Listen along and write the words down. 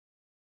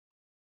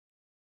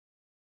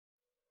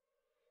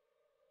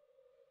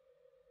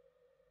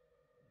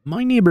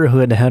My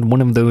neighborhood had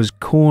one of those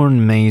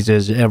corn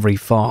mazes every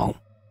fall.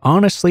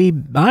 Honestly,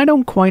 I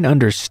don't quite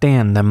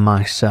understand them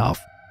myself.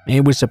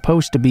 It was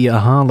supposed to be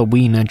a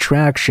Halloween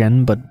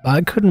attraction, but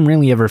I couldn't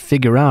really ever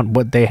figure out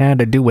what they had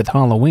to do with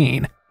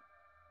Halloween.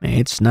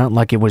 It's not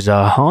like it was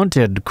a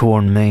haunted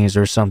corn maze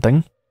or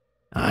something.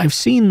 I've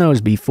seen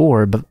those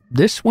before, but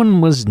this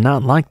one was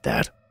not like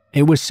that.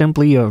 It was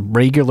simply a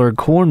regular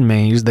corn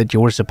maze that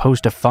you were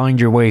supposed to find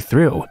your way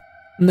through.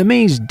 The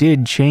maze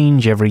did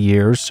change every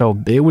year, so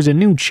it was a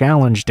new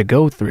challenge to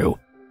go through.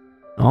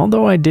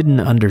 Although I didn't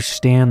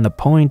understand the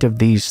point of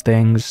these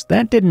things,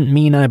 that didn't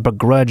mean I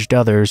begrudged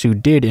others who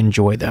did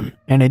enjoy them,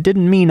 and it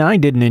didn't mean I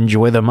didn't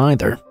enjoy them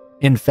either.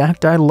 In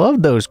fact, I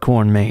loved those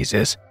corn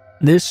mazes.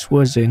 This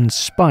was in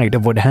spite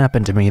of what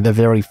happened to me the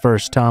very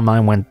first time I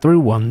went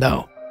through one,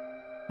 though.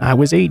 I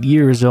was 8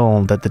 years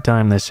old at the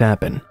time this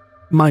happened.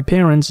 My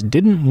parents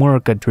didn't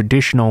work a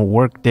traditional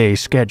workday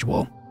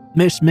schedule.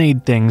 This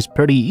made things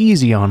pretty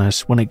easy on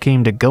us when it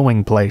came to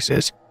going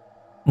places.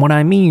 What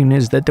I mean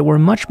is that there were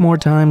much more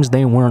times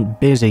they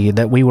weren't busy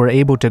that we were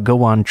able to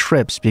go on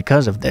trips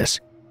because of this.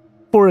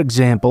 For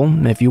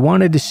example, if you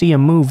wanted to see a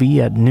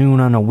movie at noon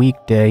on a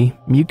weekday,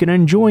 you could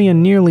enjoy a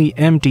nearly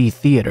empty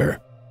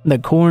theater. The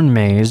corn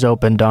maze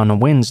opened on a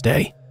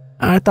Wednesday.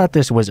 I thought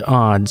this was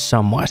odd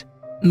somewhat.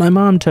 My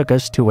mom took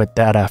us to it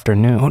that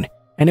afternoon,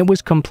 and it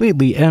was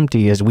completely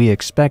empty as we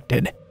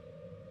expected.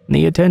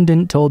 The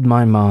attendant told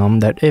my mom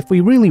that if we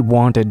really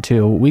wanted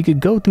to, we could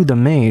go through the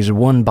maze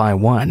one by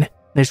one.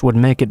 This would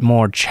make it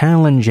more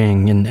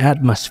challenging and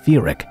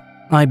atmospheric.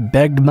 I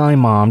begged my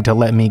mom to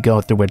let me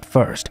go through it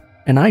first,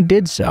 and I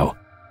did so.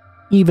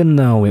 Even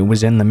though it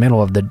was in the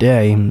middle of the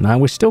day, I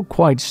was still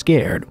quite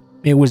scared.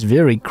 It was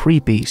very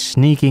creepy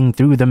sneaking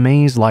through the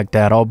maze like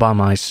that all by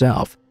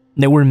myself.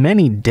 There were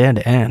many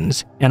dead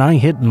ends, and I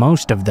hit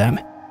most of them.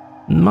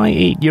 My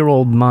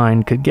 8-year-old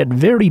mind could get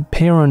very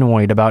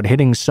paranoid about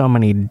hitting so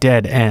many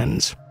dead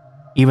ends.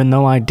 Even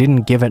though I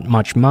didn't give it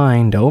much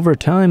mind, over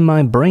time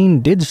my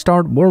brain did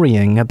start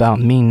worrying about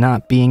me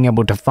not being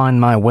able to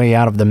find my way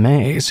out of the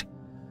maze.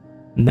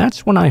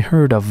 That's when I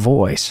heard a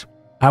voice.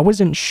 I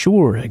wasn't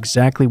sure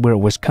exactly where it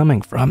was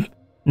coming from,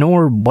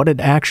 nor what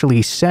it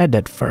actually said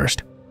at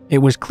first. It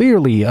was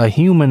clearly a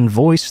human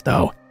voice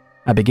though.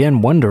 I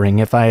began wondering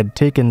if I had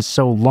taken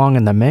so long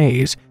in the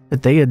maze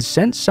that they had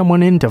sent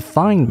someone in to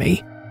find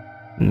me.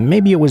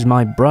 Maybe it was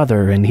my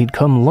brother and he'd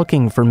come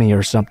looking for me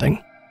or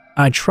something.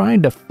 I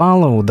tried to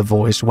follow the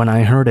voice when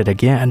I heard it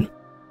again.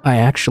 I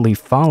actually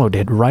followed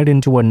it right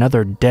into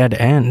another dead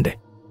end.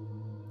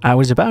 I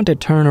was about to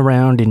turn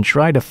around and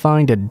try to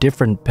find a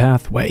different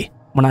pathway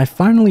when I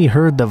finally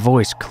heard the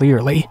voice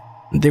clearly.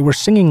 They were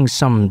singing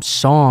some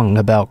song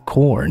about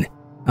corn.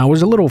 I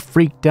was a little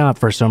freaked out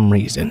for some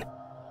reason.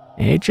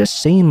 It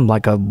just seemed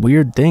like a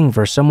weird thing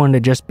for someone to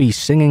just be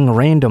singing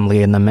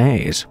randomly in the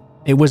maze.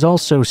 It was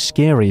also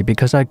scary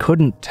because I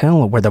couldn't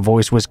tell where the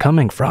voice was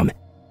coming from.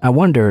 I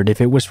wondered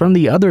if it was from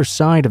the other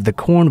side of the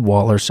corn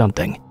wall or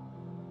something.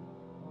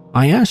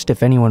 I asked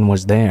if anyone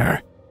was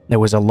there. There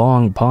was a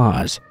long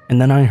pause,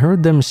 and then I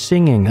heard them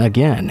singing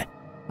again.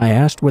 I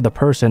asked where the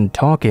person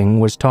talking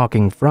was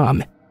talking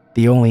from.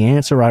 The only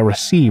answer I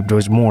received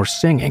was more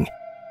singing.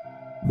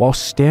 While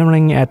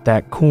staring at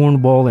that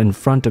corn wall in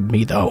front of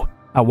me though,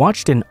 I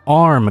watched an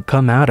arm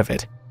come out of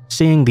it.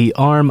 Seeing the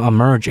arm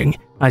emerging,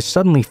 I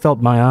suddenly felt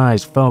my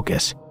eyes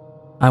focus.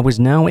 I was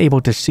now able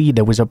to see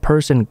there was a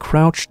person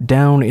crouched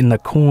down in the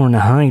corn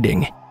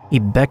hiding. He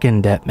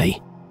beckoned at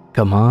me.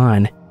 Come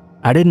on.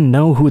 I didn't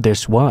know who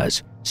this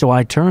was, so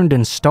I turned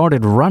and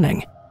started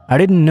running. I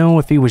didn't know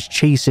if he was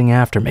chasing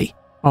after me.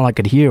 All I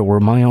could hear were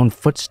my own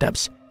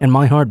footsteps and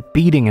my heart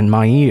beating in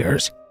my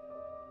ears.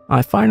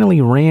 I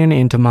finally ran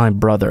into my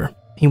brother.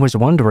 He was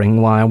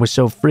wondering why I was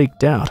so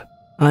freaked out.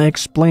 I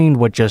explained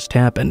what just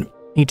happened.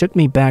 He took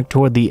me back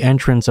toward the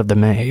entrance of the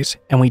maze,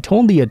 and we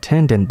told the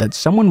attendant that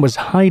someone was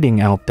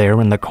hiding out there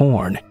in the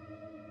corn.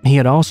 He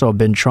had also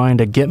been trying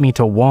to get me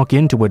to walk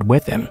into it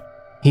with him.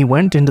 He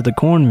went into the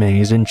corn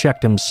maze and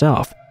checked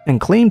himself,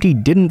 and claimed he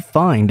didn't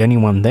find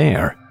anyone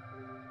there.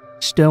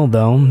 Still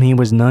though, he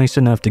was nice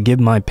enough to give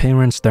my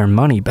parents their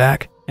money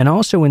back, and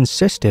also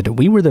insisted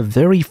we were the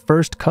very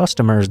first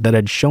customers that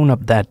had shown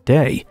up that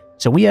day,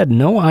 so we had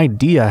no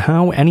idea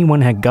how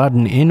anyone had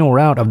gotten in or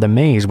out of the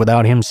maze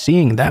without him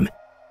seeing them.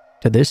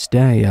 To this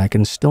day, I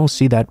can still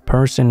see that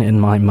person in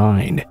my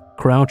mind,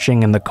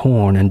 crouching in the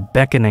corn and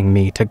beckoning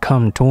me to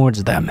come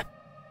towards them.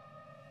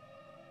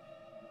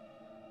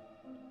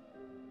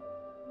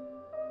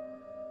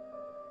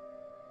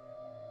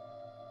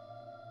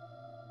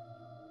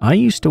 I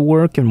used to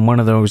work in one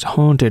of those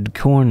haunted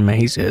corn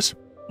mazes.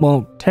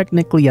 Well,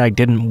 technically I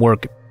didn't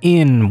work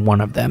in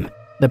one of them.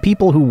 The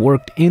people who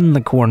worked in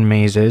the corn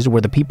mazes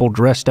were the people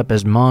dressed up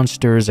as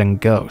monsters and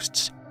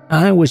ghosts.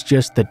 I was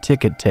just the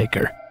ticket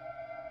taker.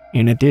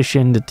 In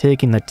addition to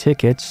taking the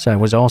tickets, I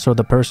was also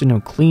the person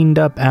who cleaned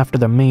up after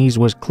the maze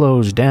was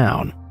closed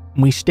down.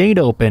 We stayed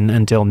open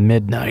until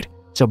midnight,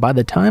 so by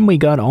the time we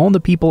got all the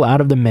people out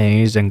of the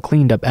maze and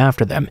cleaned up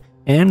after them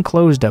and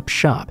closed up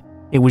shop,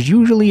 It was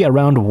usually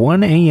around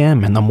 1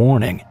 a.m. in the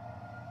morning.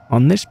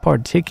 On this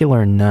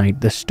particular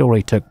night the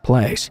story took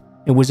place,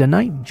 it was a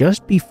night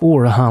just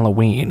before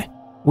Halloween.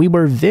 We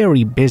were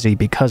very busy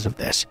because of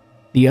this.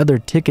 The other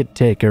ticket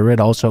taker had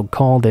also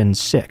called in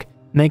sick,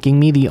 making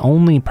me the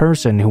only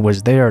person who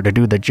was there to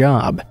do the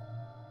job.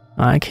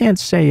 I can't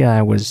say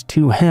I was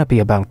too happy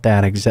about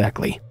that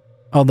exactly.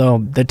 Although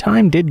the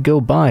time did go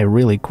by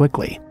really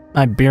quickly.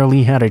 I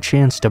barely had a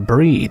chance to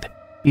breathe.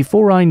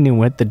 Before I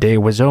knew it, the day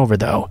was over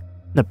though.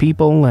 The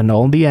people and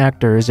all the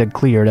actors had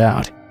cleared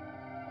out.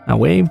 I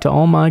waved to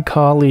all my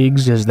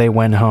colleagues as they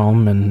went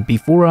home, and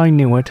before I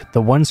knew it,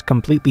 the once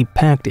completely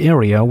packed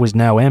area was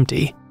now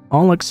empty,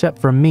 all except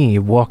for me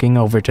walking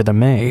over to the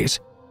maze.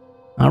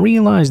 I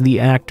realized the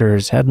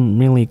actors hadn't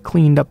really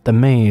cleaned up the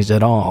maze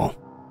at all.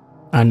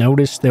 I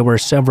noticed there were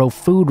several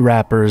food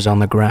wrappers on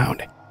the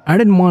ground. I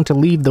didn't want to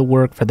leave the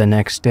work for the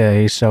next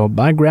day, so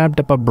I grabbed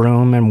up a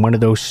broom and one of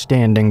those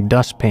standing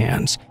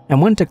dustpans and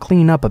went to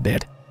clean up a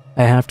bit.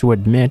 I have to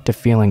admit to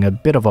feeling a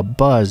bit of a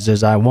buzz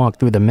as I walked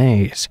through the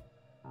maze.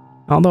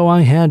 Although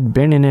I had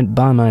been in it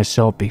by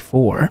myself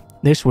before,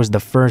 this was the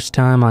first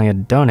time I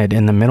had done it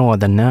in the middle of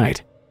the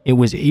night. It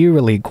was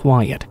eerily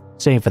quiet,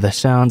 save for the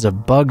sounds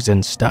of bugs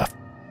and stuff.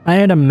 I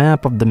had a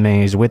map of the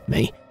maze with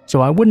me,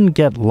 so I wouldn't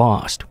get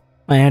lost.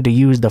 I had to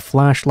use the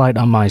flashlight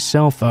on my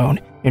cell phone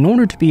in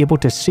order to be able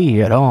to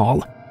see at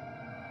all.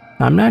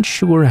 I'm not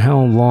sure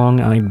how long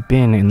I'd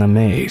been in the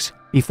maze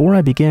before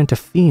I began to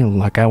feel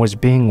like I was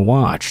being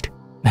watched.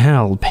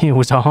 Hell, it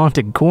was a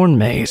haunted corn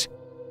maze.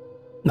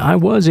 I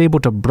was able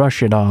to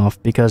brush it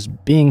off because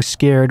being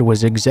scared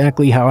was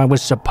exactly how I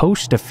was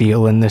supposed to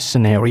feel in this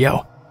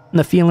scenario.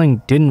 The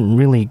feeling didn't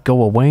really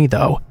go away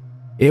though.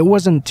 It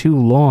wasn't too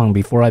long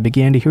before I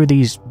began to hear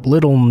these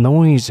little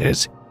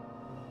noises.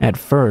 At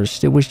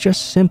first, it was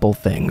just simple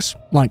things,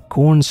 like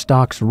corn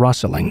stalks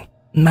rustling.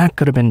 That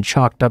could have been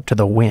chalked up to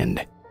the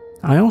wind.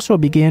 I also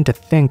began to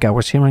think I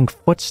was hearing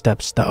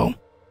footsteps though.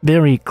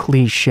 Very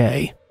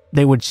cliché.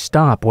 They would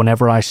stop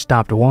whenever I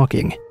stopped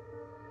walking.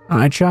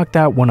 I chalked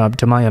that one up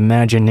to my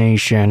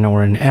imagination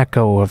or an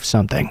echo of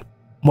something.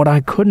 What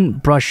I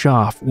couldn't brush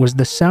off was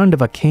the sound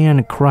of a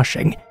can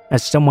crushing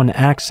as someone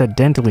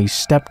accidentally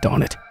stepped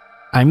on it.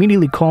 I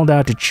immediately called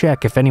out to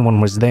check if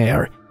anyone was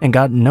there and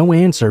got no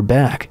answer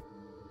back.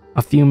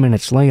 A few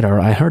minutes later,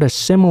 I heard a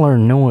similar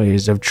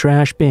noise of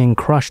trash being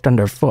crushed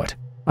underfoot.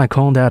 I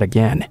called out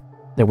again.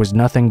 There was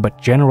nothing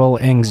but general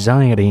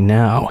anxiety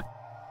now.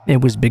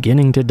 It was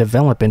beginning to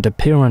develop into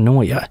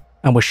paranoia.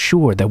 I was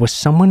sure there was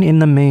someone in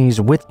the maze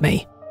with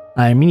me.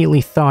 I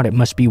immediately thought it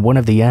must be one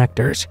of the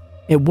actors.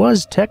 It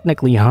was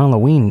technically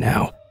Halloween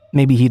now.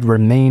 Maybe he'd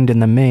remained in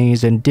the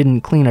maze and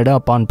didn't clean it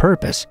up on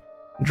purpose,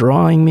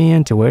 drawing me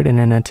into it in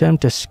an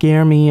attempt to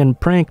scare me and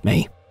prank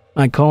me.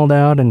 I called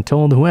out and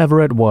told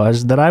whoever it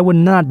was that I would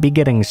not be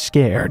getting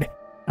scared.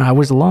 I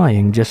was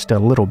lying just a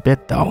little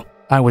bit though.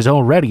 I was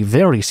already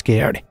very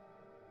scared.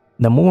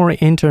 The more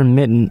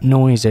intermittent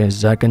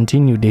noises I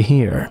continued to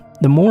hear,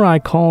 the more I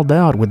called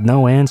out with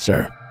no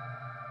answer.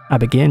 I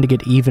began to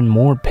get even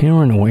more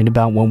paranoid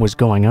about what was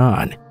going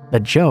on. The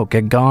joke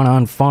had gone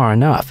on far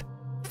enough.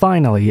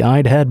 Finally,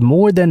 I'd had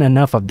more than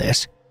enough of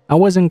this. I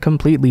wasn't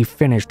completely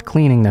finished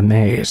cleaning the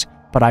maze,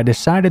 but I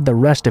decided the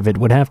rest of it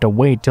would have to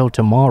wait till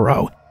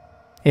tomorrow.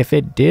 If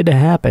it did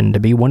happen to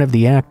be one of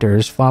the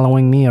actors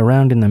following me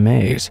around in the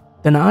maze,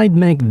 then I'd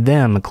make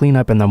them clean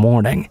up in the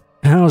morning.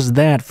 How's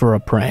that for a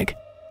prank?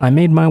 I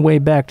made my way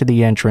back to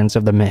the entrance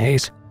of the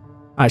maze.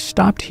 I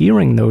stopped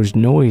hearing those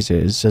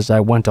noises as I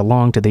went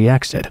along to the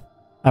exit.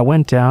 I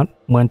went out,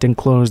 and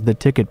closed the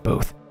ticket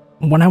booth.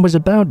 When I was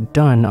about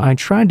done, I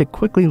tried to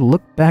quickly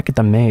look back at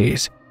the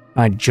maze.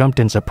 I jumped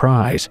in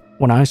surprise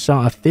when I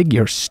saw a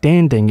figure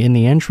standing in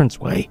the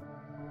entranceway.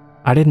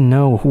 I didn't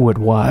know who it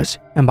was,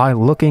 and by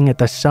looking at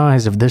the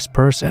size of this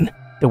person,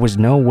 there was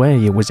no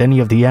way it was any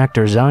of the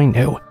actors I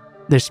knew.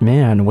 This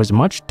man was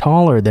much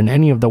taller than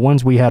any of the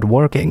ones we had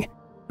working.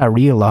 I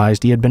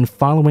realized he had been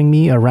following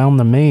me around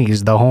the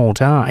maze the whole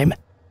time.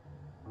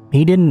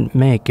 He didn't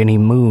make any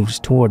moves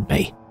toward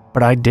me,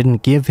 but I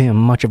didn't give him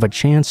much of a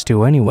chance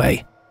to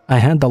anyway. I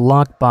had the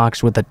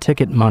lockbox with the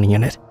ticket money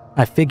in it.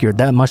 I figured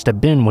that must have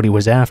been what he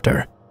was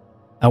after.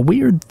 A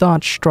weird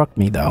thought struck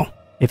me though.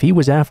 If he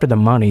was after the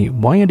money,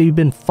 why had he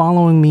been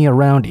following me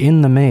around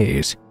in the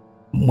maze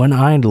when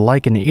I'd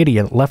like an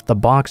idiot left the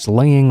box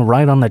laying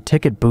right on the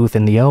ticket booth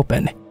in the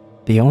open?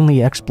 The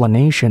only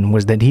explanation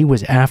was that he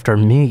was after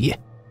me.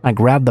 I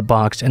grabbed the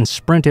box and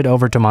sprinted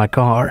over to my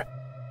car.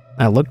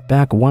 I looked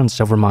back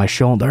once over my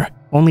shoulder,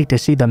 only to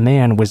see the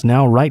man was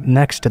now right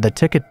next to the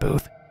ticket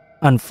booth.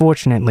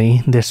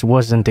 Unfortunately, this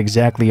wasn't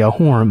exactly a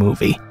horror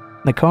movie.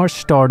 The car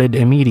started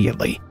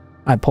immediately.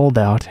 I pulled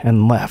out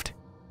and left.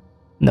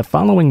 The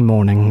following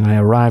morning, I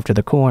arrived to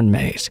the corn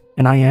maze,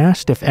 and I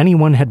asked if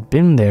anyone had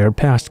been there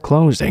past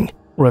closing,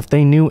 or if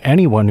they knew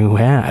anyone who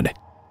had.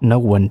 No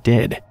one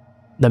did.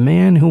 The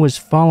man who was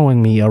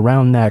following me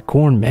around that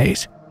corn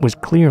maze was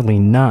clearly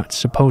not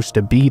supposed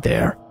to be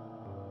there.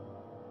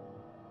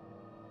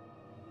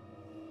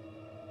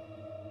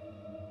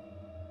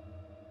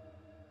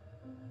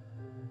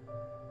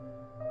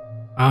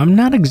 I'm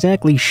not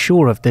exactly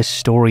sure if this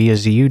story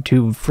is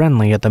YouTube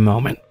friendly at the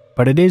moment,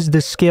 but it is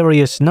the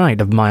scariest night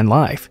of my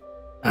life.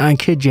 I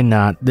kid you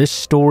not, this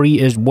story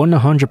is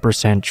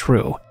 100%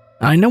 true.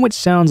 I know it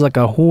sounds like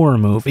a horror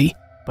movie,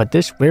 but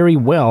this very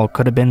well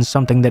could have been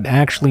something that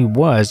actually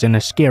was in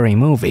a scary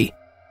movie.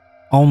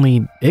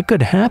 Only, it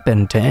could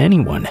happen to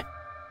anyone.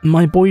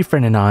 My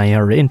boyfriend and I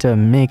are into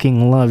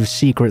making love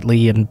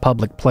secretly in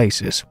public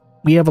places.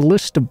 We have a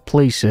list of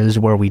places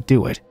where we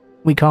do it.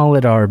 We call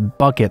it our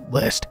bucket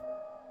list.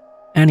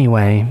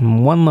 Anyway,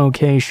 one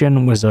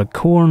location was a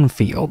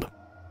cornfield.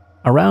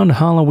 Around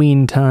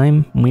Halloween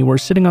time, we were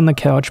sitting on the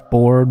couch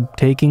bored,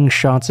 taking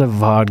shots of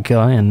vodka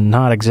and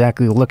not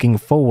exactly looking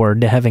forward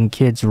to having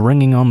kids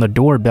ringing on the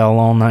doorbell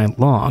all night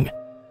long.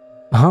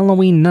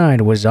 Halloween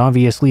night was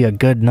obviously a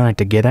good night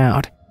to get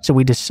out, so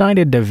we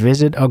decided to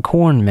visit a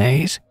corn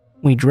maze.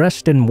 We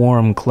dressed in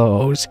warm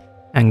clothes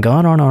and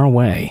got on our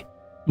way.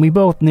 We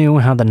both knew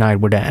how the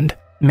night would end,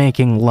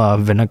 making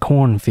love in a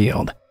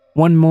cornfield.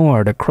 One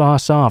more to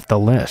cross off the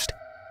list.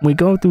 We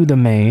go through the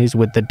maze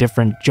with the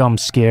different jump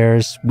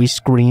scares, we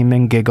scream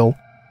and giggle.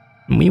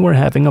 We were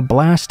having a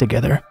blast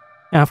together.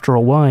 After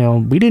a while,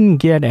 we didn't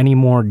get any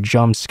more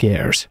jump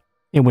scares.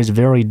 It was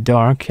very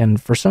dark,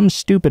 and for some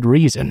stupid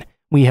reason,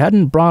 we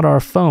hadn't brought our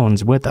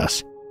phones with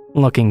us.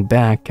 Looking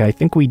back, I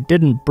think we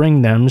didn't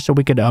bring them so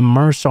we could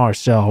immerse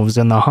ourselves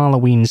in the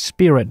Halloween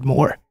spirit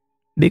more.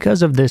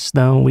 Because of this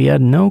though, we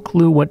had no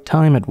clue what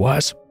time it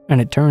was, and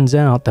it turns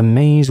out the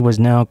maze was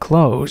now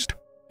closed.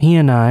 He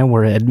and I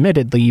were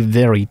admittedly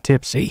very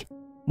tipsy.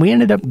 We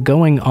ended up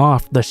going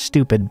off the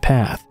stupid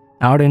path,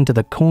 out into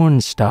the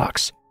corn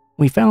stalks.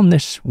 We found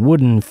this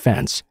wooden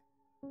fence.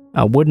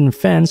 A wooden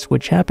fence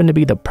which happened to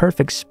be the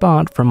perfect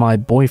spot for my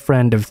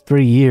boyfriend of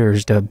 3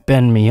 years to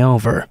bend me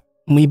over.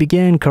 We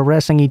began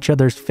caressing each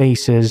other's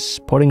faces,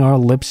 putting our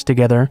lips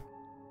together.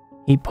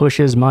 He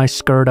pushes my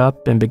skirt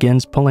up and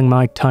begins pulling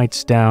my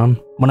tights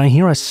down when I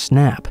hear a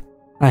snap.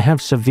 I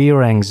have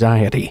severe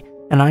anxiety,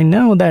 and I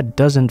know that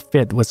doesn't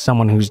fit with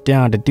someone who's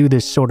down to do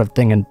this sort of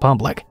thing in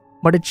public,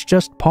 but it's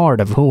just part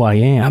of who I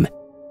am.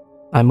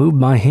 I moved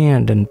my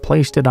hand and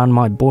placed it on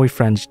my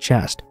boyfriend's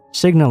chest,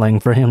 signaling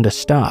for him to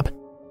stop.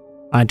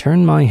 I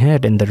turned my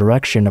head in the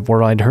direction of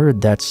where I'd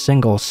heard that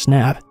single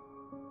snap.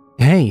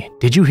 "Hey,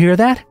 did you hear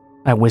that?"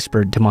 I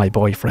whispered to my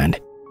boyfriend.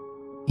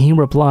 He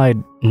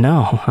replied,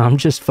 "No, I'm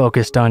just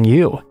focused on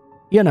you."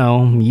 You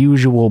know,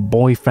 usual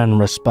boyfriend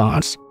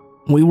response.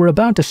 We were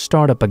about to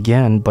start up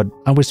again, but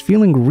I was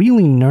feeling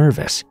really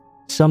nervous.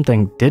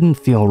 Something didn't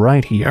feel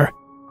right here.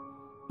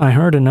 I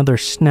heard another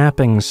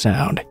snapping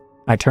sound.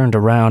 I turned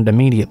around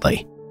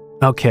immediately.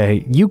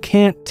 "Okay, you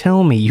can't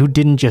tell me you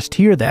didn't just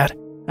hear that,"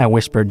 I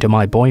whispered to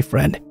my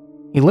boyfriend.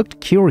 He looked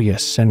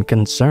curious and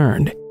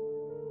concerned.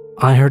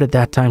 "I heard it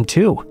that time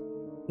too."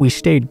 We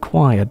stayed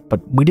quiet,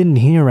 but we didn't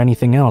hear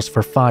anything else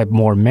for 5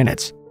 more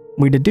minutes.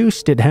 We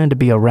deduced it had to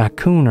be a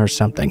raccoon or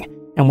something,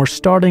 and we're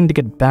starting to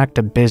get back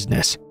to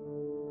business.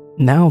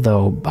 Now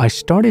though, I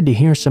started to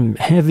hear some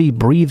heavy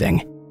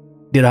breathing.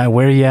 "Did I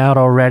wear you out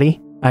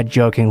already?" I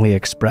jokingly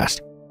expressed.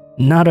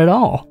 "Not at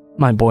all,"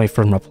 my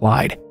boyfriend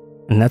replied,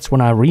 and that's when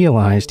I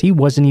realized he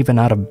wasn't even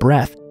out of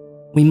breath.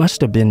 We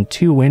must have been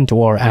too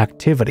into our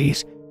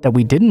activities that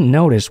we didn't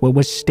notice what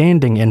was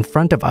standing in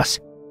front of us.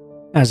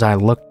 As I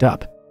looked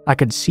up, I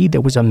could see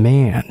there was a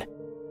man.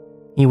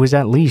 He was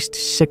at least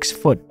 6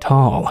 foot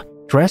tall,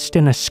 dressed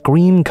in a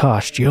Scream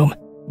costume,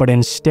 but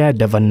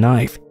instead of a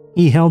knife,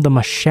 he held a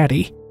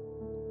machete.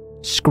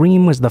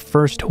 Scream was the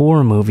first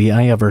horror movie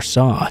I ever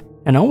saw,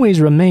 and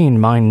always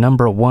remained my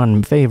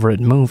 #1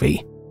 favorite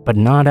movie, but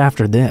not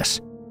after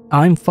this.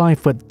 I'm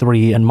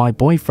 5'3" and my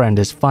boyfriend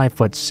is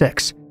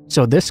 5'6",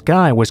 so this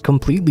guy was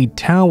completely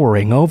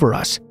towering over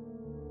us.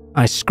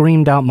 I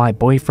screamed out my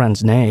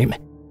boyfriend's name.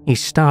 He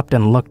stopped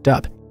and looked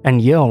up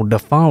and yelled to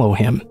follow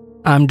him.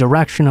 I'm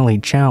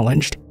directionally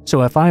challenged,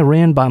 so if I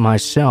ran by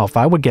myself,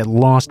 I would get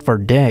lost for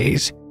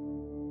days.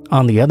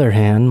 On the other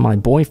hand, my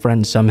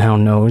boyfriend somehow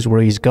knows where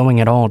he's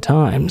going at all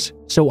times,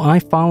 so I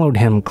followed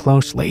him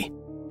closely.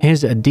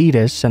 His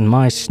Adidas and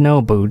my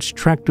snow boots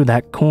trekked through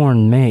that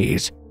corn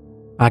maze.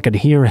 I could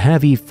hear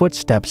heavy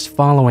footsteps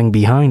following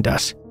behind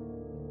us.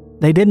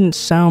 They didn't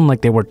sound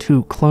like they were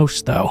too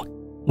close though.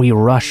 We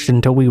rushed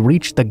until we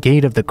reached the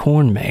gate of the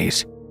corn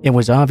maze. It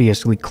was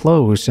obviously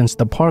closed since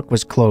the park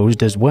was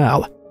closed as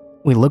well.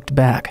 We looked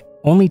back,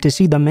 only to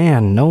see the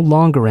man no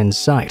longer in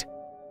sight.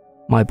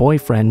 My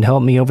boyfriend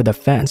helped me over the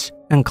fence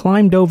and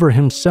climbed over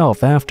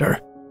himself after.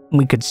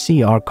 We could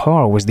see our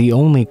car was the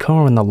only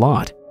car in the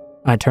lot.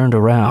 I turned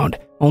around,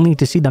 only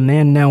to see the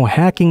man now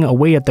hacking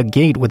away at the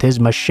gate with his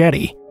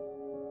machete.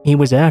 He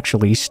was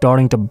actually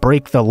starting to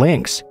break the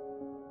links.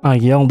 I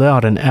yelled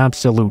out in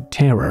absolute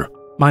terror.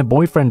 My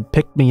boyfriend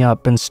picked me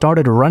up and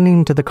started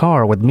running to the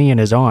car with me in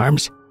his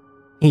arms.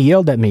 He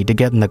yelled at me to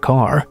get in the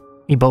car.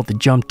 We both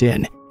jumped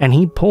in, and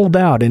he pulled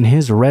out in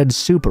his red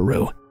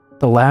Subaru.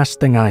 The last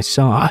thing I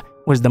saw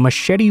was the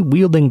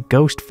machete-wielding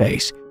ghost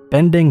face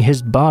bending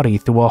his body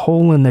through a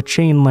hole in the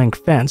chain-link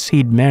fence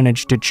he'd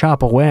managed to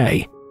chop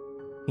away.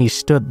 He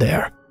stood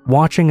there,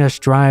 watching us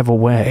drive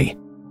away.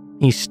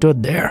 He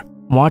stood there,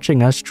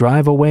 watching us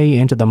drive away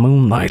into the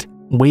moonlight,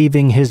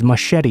 waving his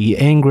machete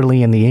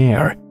angrily in the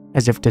air,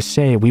 as if to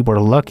say we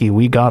were lucky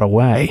we got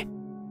away.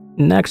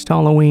 Next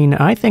Halloween,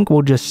 I think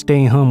we'll just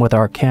stay home with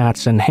our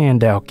cats and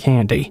hand out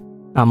candy.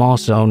 I'm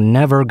also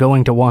never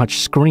going to watch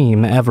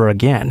Scream ever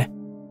again.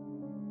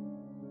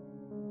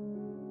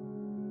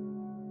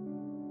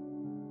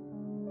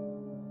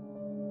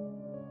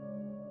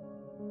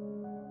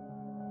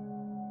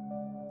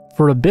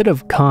 For a bit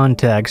of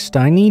context,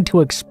 I need to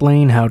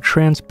explain how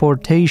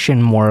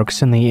transportation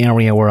works in the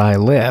area where I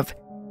live.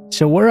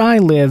 So where I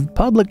live,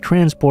 public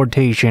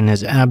transportation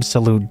is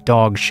absolute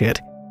dog shit.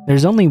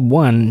 There's only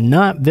one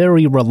not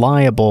very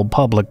reliable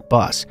public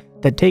bus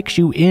that takes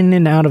you in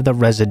and out of the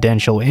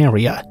residential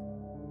area.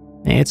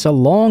 It's a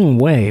long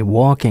way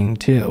walking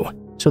too,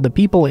 so the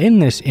people in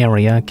this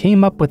area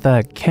came up with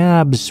a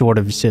cab sort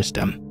of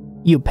system.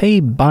 You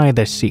pay by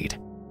the seat,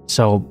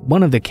 so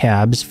one of the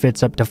cabs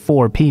fits up to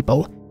 4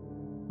 people.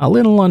 A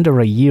little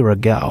under a year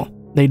ago,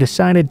 they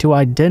decided to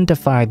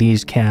identify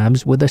these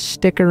cabs with a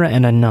sticker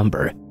and a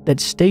number that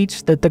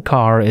states that the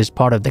car is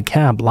part of the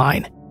cab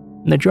line.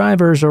 The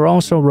drivers are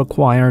also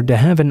required to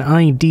have an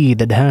ID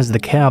that has the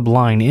cab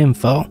line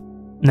info.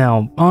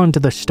 Now, on to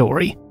the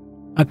story.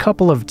 A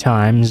couple of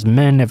times,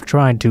 men have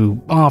tried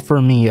to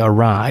offer me a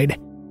ride.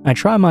 I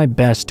try my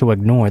best to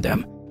ignore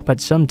them,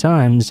 but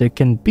sometimes it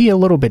can be a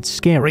little bit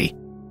scary.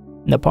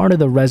 The part of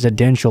the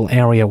residential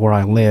area where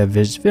I live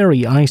is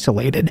very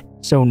isolated,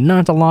 so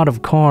not a lot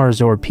of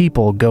cars or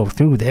people go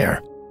through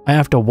there. I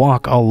have to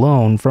walk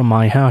alone from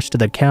my house to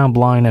the cab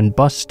line and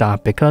bus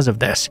stop because of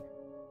this.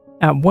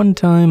 At one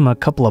time a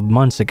couple of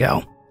months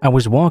ago, I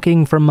was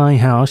walking from my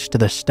house to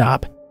the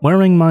stop,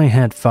 wearing my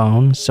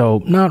headphones,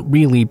 so not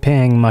really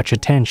paying much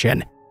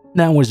attention.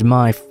 That was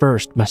my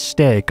first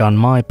mistake on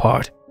my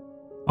part.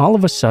 All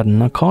of a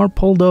sudden, a car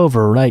pulled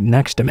over right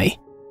next to me.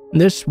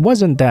 This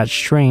wasn't that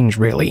strange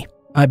really.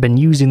 I've been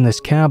using this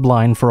cab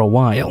line for a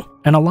while,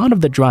 and a lot of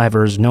the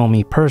drivers know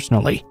me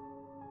personally.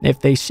 If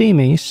they see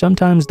me,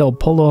 sometimes they'll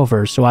pull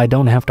over so I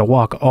don't have to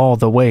walk all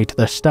the way to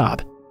the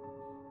stop.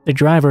 The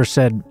driver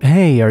said,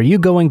 "Hey, are you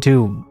going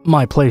to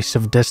my place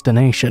of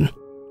destination?"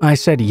 I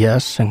said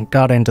yes and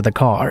got into the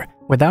car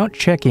without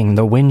checking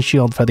the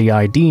windshield for the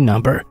ID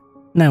number.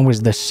 That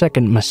was the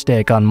second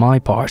mistake on my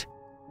part.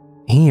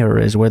 Here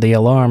is where the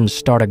alarms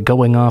started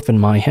going off in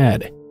my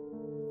head.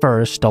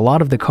 First, a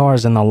lot of the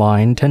cars in the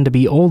line tend to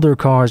be older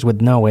cars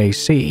with no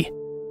AC.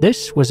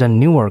 This was a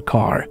newer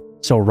car,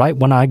 so right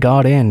when I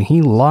got in,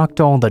 he locked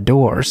all the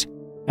doors.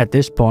 At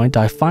this point,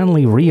 I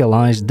finally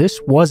realized this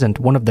wasn't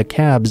one of the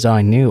cabs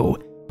I knew,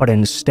 but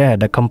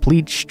instead a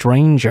complete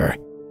stranger.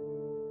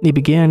 He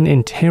began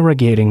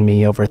interrogating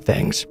me over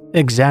things,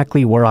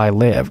 exactly where I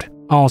lived,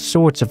 all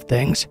sorts of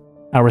things.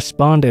 I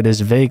responded as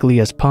vaguely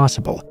as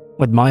possible,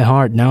 with my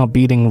heart now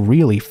beating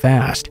really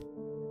fast.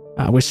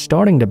 I was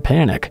starting to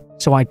panic,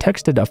 so I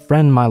texted a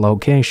friend my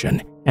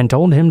location and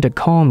told him to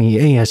call me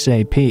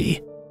ASAP.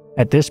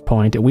 At this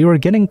point, we were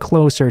getting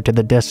closer to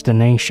the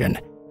destination,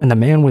 and the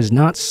man was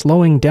not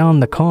slowing down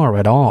the car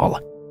at all.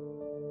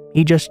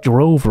 He just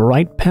drove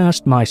right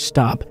past my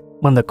stop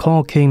when the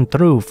call came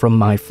through from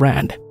my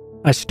friend.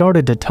 I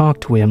started to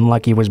talk to him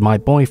like he was my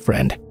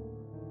boyfriend.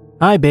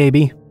 "Hi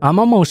baby, I'm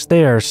almost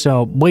there,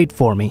 so wait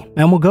for me,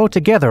 and we'll go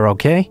together,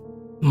 okay?"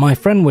 My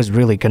friend was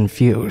really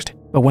confused,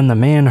 but when the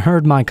man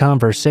heard my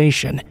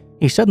conversation,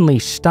 he suddenly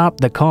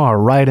stopped the car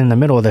right in the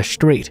middle of the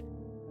street.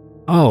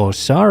 "Oh,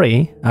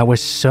 sorry, I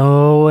was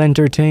so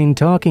entertained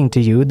talking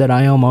to you that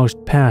I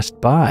almost passed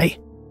by.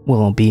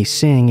 We'll be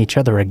seeing each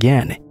other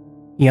again."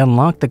 He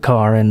unlocked the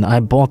car and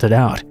I bolted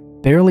out,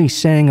 barely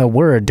saying a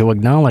word to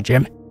acknowledge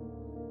him.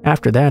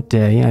 After that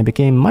day, I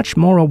became much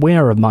more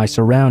aware of my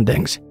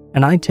surroundings,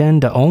 and I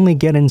tend to only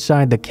get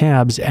inside the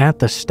cabs at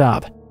the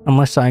stop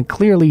unless I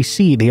clearly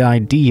see the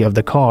ID of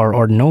the car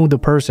or know the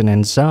person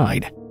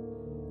inside.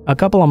 A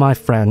couple of my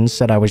friends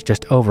said I was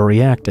just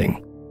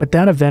overreacting, but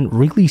that event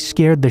really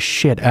scared the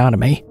shit out of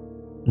me.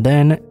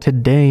 Then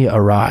today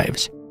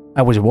arrives.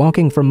 I was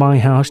walking from my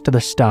house to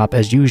the stop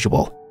as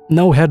usual.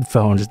 No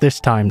headphones this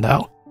time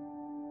though.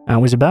 I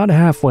was about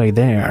halfway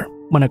there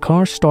when a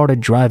car started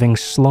driving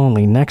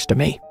slowly next to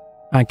me.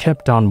 I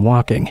kept on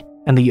walking,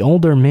 and the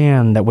older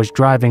man that was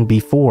driving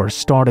before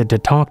started to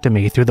talk to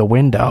me through the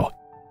window.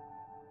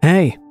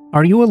 "Hey,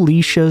 are you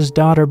Alicia's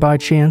daughter by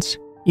chance?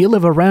 You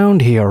live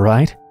around here,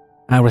 right?"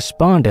 I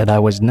responded I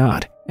was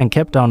not, and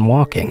kept on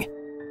walking.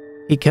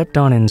 He kept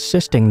on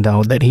insisting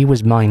though that he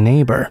was my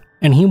neighbor,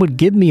 and he would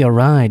give me a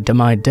ride to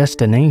my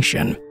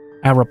destination.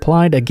 I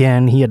replied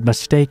again he had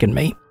mistaken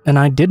me, and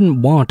I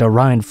didn't want a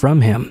ride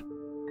from him.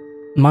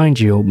 Mind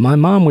you, my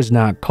mom was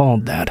not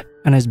called that,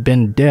 and has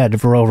been dead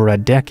for over a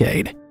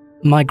decade.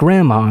 My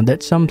grandma,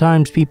 that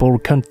sometimes people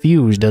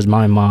confused as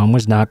my mom,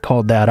 was not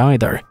called that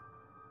either.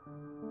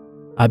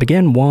 I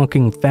began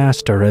walking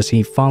faster as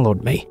he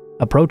followed me,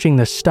 approaching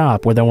the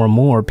stop where there were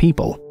more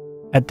people.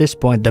 At this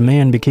point, the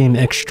man became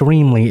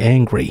extremely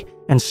angry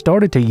and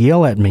started to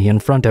yell at me in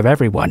front of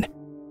everyone.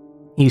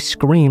 He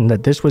screamed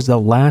that this was the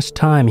last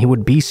time he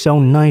would be so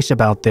nice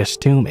about this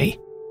to me.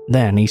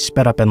 Then he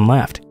sped up and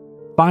left.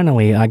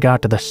 Finally, I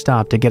got to the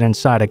stop to get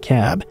inside a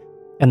cab,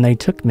 and they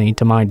took me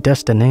to my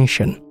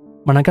destination.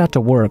 When I got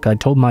to work, I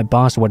told my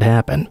boss what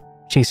happened.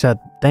 She said,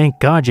 "Thank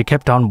God you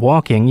kept on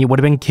walking, you would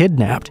have been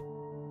kidnapped."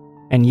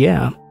 And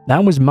yeah,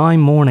 that was my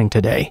morning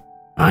today.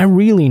 I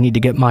really need to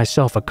get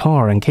myself a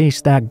car in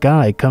case that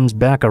guy comes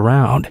back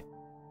around.